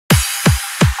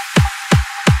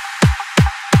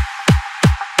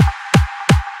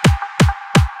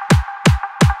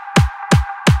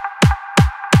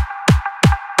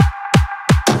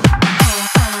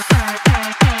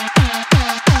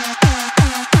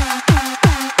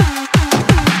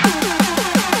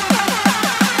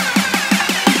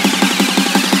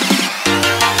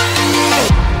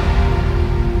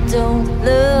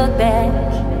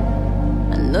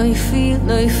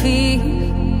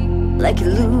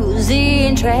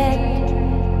losing track.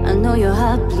 I know your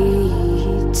heart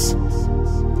bleeds.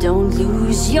 Don't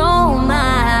lose your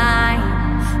mind.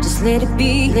 Just let it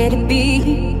be, let it be.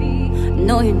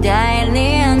 Know you're dying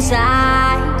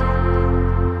inside.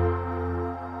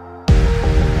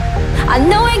 I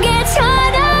know it gets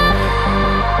harder,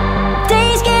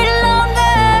 days get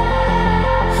longer,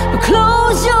 but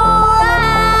close your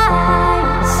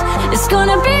eyes, it's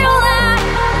gonna be alright.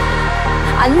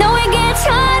 I know it gets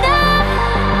harder,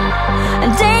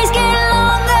 and days get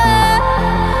longer,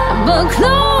 but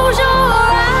close your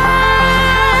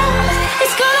eyes,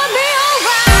 it's gonna be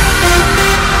alright.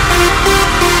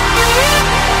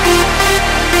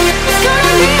 It's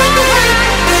gonna be alright.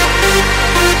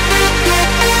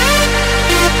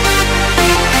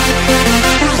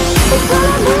 It's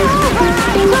gonna be alright,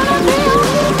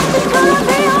 it's gonna be alright, it's gonna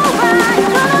be alright,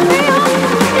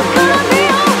 it's gonna be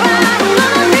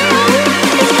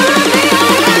alright, it's gonna be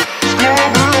alright,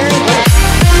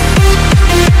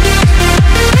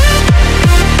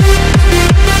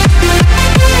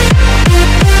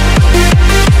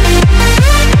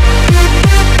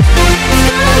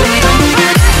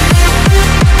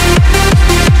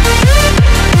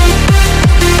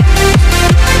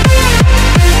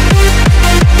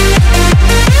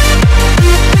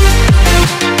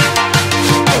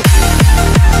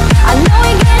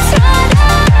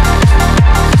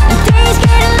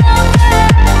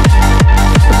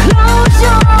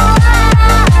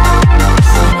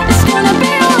 it's gonna be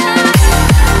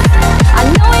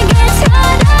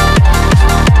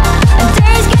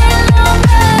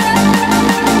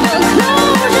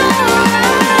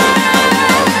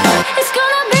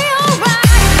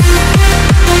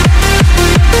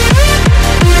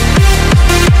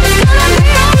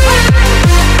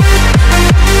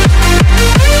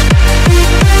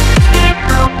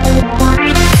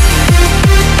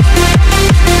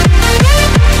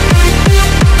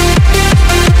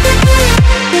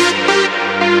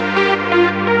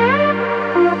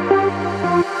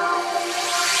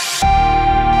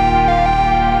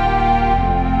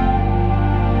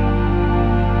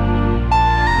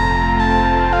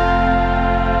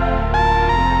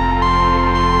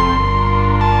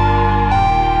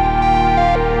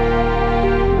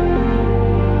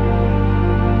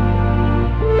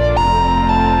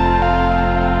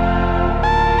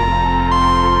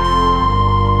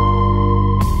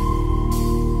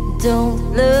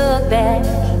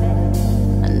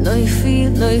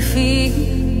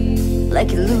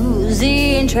like you're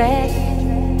losing track.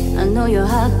 I know your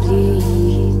heart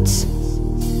bleeds.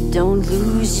 Don't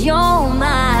lose your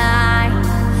mind.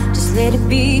 Just let it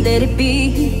be, let it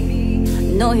be.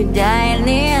 Know you're dying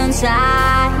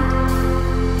inside.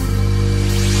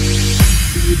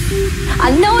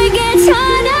 I know it gets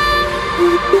harder,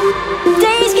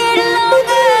 days get longer.